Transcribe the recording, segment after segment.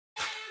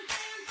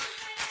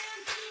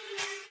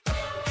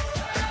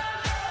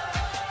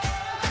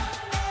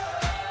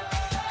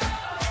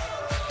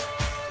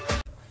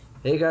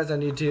Hey guys on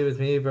YouTube, it's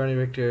me, Brony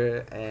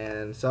Rictor,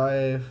 and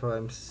sorry if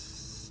I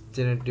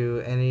didn't do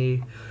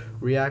any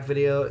react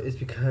video. It's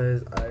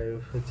because I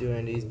was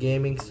doing these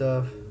gaming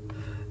stuff,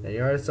 and you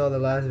already saw the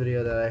last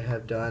video that I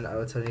have done. I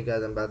was telling you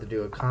guys I'm about to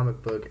do a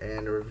comic book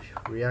and a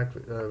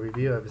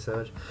review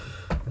episode.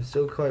 I'm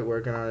still quite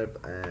working on it,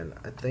 and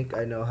I think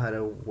I know how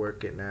to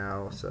work it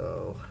now,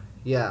 so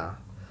yeah.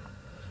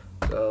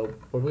 So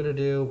what we're gonna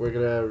do, we're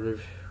gonna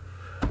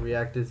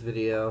react this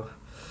video.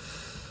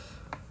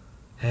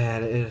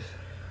 And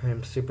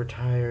I'm super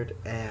tired,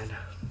 and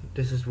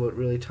this is what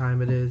really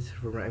time it is.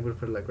 I'm gonna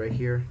put it like right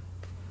here.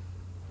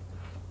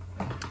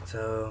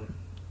 So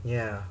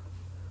yeah,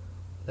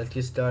 let's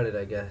get started,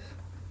 I guess.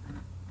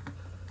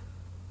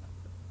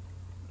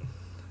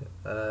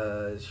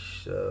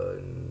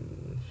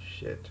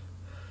 Shit.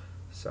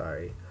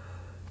 Sorry.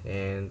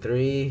 In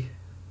 3,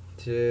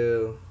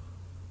 2,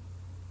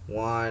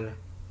 1,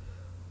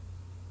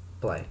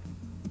 play.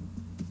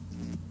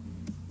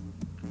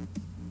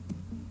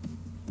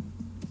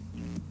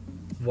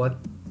 What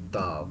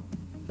the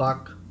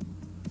fuck?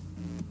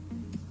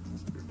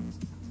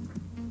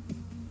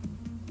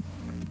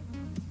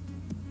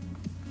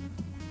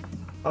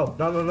 Oh,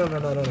 no, I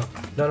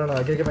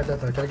gotta get my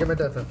death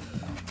note,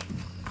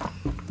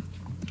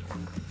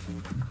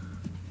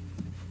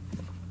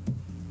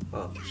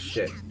 Oh,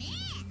 shit.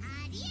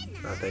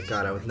 Oh, thank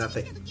God, I was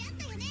nothing.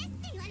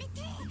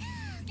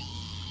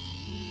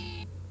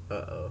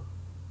 Uh-oh.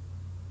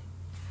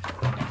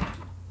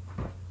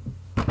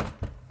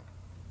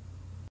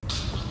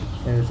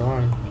 And it's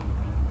on.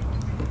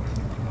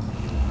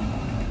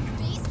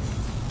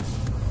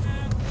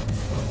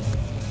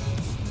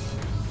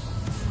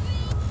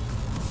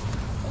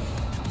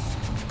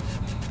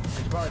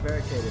 It's probably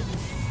barricaded.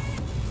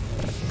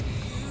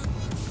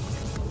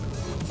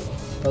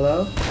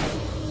 Hello?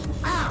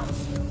 Ow!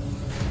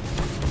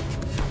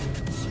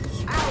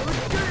 Ow,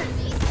 let's do it!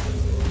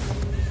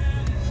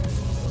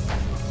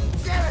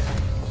 Damn it!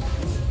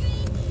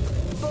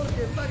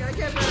 Bullshit, fuck it, I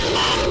can't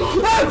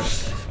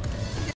barricade.